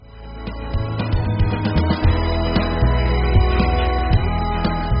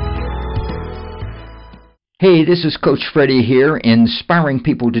Hey, this is Coach Freddie here, inspiring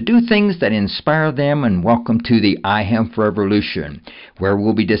people to do things that inspire them, and welcome to the iHemp Revolution, where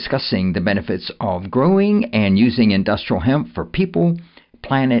we'll be discussing the benefits of growing and using industrial hemp for people,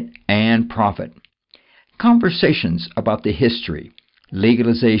 planet, and profit. Conversations about the history,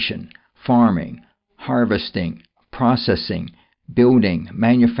 legalization, farming, harvesting, processing, building,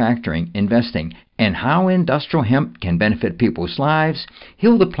 manufacturing, investing, and how industrial hemp can benefit people's lives,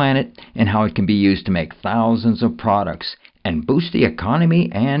 heal the planet, and how it can be used to make thousands of products and boost the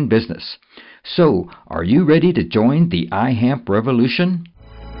economy and business. So, are you ready to join the iHemp revolution?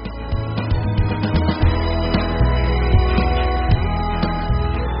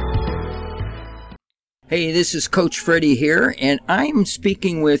 Hey, this is Coach Freddie here, and I'm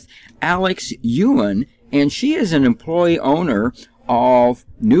speaking with Alex Ewan, and she is an employee owner of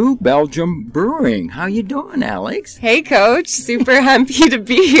New Belgium Brewing. How you doing, Alex? Hey, Coach. Super happy to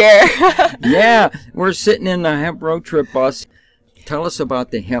be here. Yeah, we're sitting in the hemp road trip bus. Tell us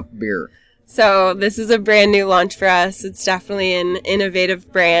about the hemp beer. So this is a brand new launch for us. It's definitely an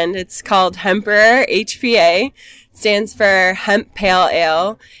innovative brand. It's called Hemperor, HPA. Stands for Hemp Pale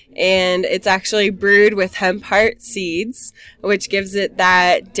Ale, and it's actually brewed with hemp heart seeds, which gives it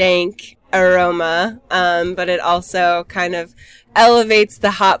that dank aroma, but it also kind of elevates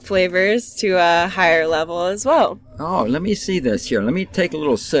the hop flavors to a higher level as well. Oh, let me see this here. Let me take a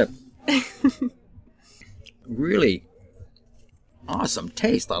little sip. Really awesome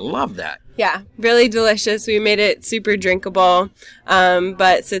taste. I love that. Yeah, really delicious. We made it super drinkable,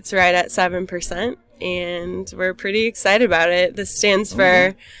 but sits right at 7%, and we're pretty excited about it. This stands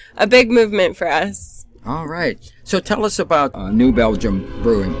for a big movement for us. All right. So tell us about New Belgium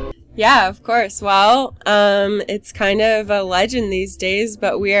Brewing. Yeah, of course. Well, it's kind of a legend these days,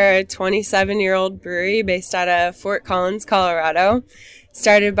 but we are a 27-year-old brewery based out of Fort Collins, Colorado,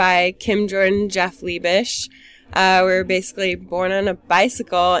 started by Kim Jordan, Jeff Liebisch. We were basically born on a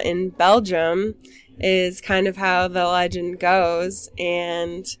bicycle in Belgium, is kind of how the legend goes,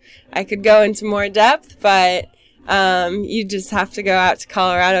 and I could go into more depth, but you just have to go out to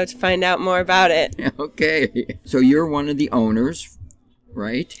Colorado to find out more about it. Okay. So you're one of the owners,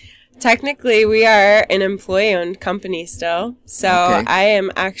 right? Technically, we are an employee-owned company still. So Okay.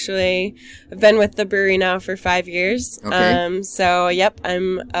 I've been with the brewery now for 5 years. Okay. I'm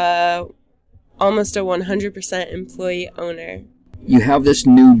almost a 100% employee owner. You have this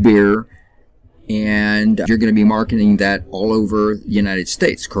new beer, and you're going to be marketing that all over the United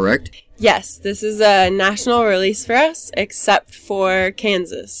States, correct? Yes, this is a national release for us, except for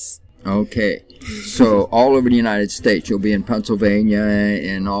Kansas. Okay. So all over the United States. You'll be in Pennsylvania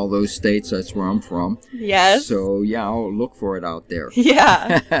and all those states. That's where I'm from. Yes. So, yeah, I'll look for it out there.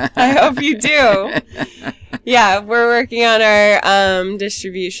 Yeah, I hope you do. Yeah, we're working on our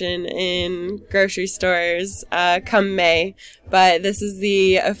distribution in grocery stores come May. But this is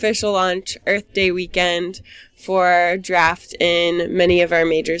the official launch Earth Day weekend for draft in many of our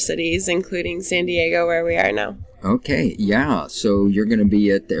major cities, including San Diego, where we are now. Okay, yeah. So you're going to be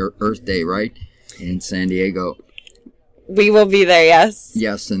at the Earth Day, right? In San Diego. We will be there, yes.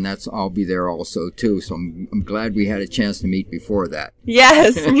 Yes, and I'll be there also, too. So I'm glad we had a chance to meet before that.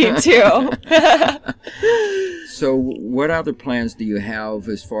 Yes, me too. So what other plans do you have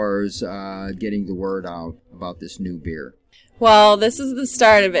as far as getting the word out about this new beer? Well, this is the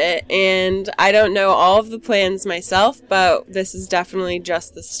start of it, and I don't know all of the plans myself, but this is definitely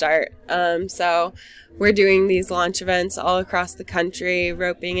just the start. So we're doing these launch events all across the country,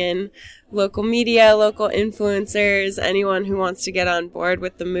 roping in local media, local influencers, anyone who wants to get on board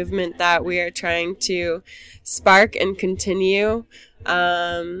with the movement that we are trying to spark and continue.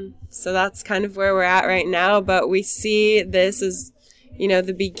 So that's kind of where we're at right now, but we see this as,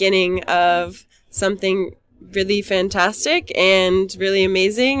 the beginning of something really fantastic and really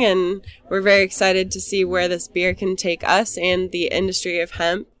amazing, and we're very excited to see where this beer can take us and the industry of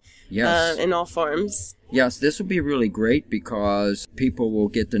hemp. Yes. In all forms. Yes, this will be really great because people will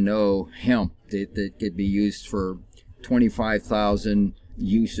get to know hemp that could be used for 25,000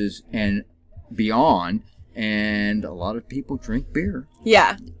 uses and beyond, and a lot of people drink beer.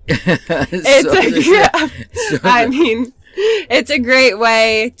 Yeah. It's a great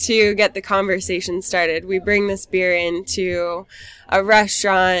way to get the conversation started. We bring this beer into a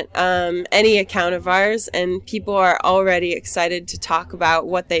restaurant, any account of ours, and people are already excited to talk about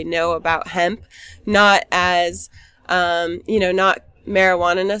what they know about hemp, not as, not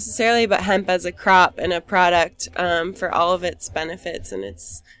marijuana necessarily, but hemp as a crop and a product for all of its benefits and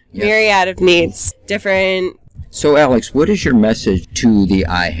its myriad of needs. Different. So, Alex, what is your message to the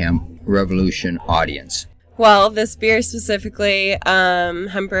iHemp Revolution audience? Well, this beer specifically,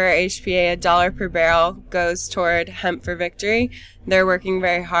 Hemp Brewer HPA, $1 per barrel goes toward Hemp for Victory. They're working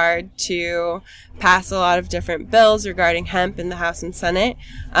very hard to pass a lot of different bills regarding hemp in the House and Senate.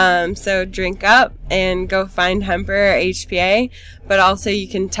 So drink up and go find Hemp Brewer HPA. But also you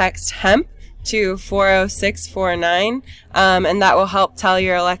can text HEMP to 40649, and that will help tell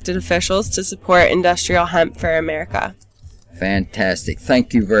your elected officials to support industrial hemp for America. Fantastic.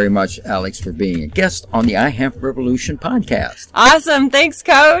 Thank you very much, Alex, for being a guest on the iHemp Revolution podcast. Awesome. Thanks,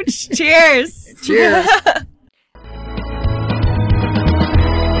 Coach. Cheers. Cheers.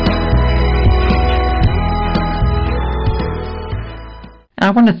 I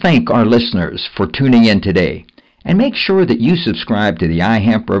want to thank our listeners for tuning in today, and make sure that you subscribe to the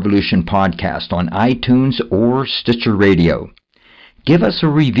iHemp Revolution podcast on iTunes or Stitcher Radio. Give us a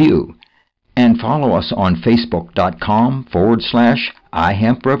review and follow us on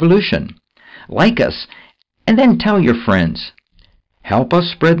Facebook.com/iHempRevolution. Like us, and then tell your friends. Help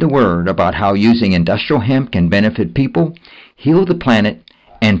us spread the word about how using industrial hemp can benefit people, heal the planet,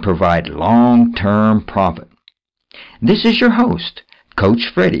 and provide long-term profit. This is your host,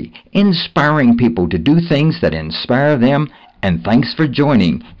 Coach Freddie, inspiring people to do things that inspire them, and thanks for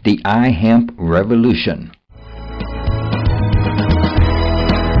joining the iHemp Revolution.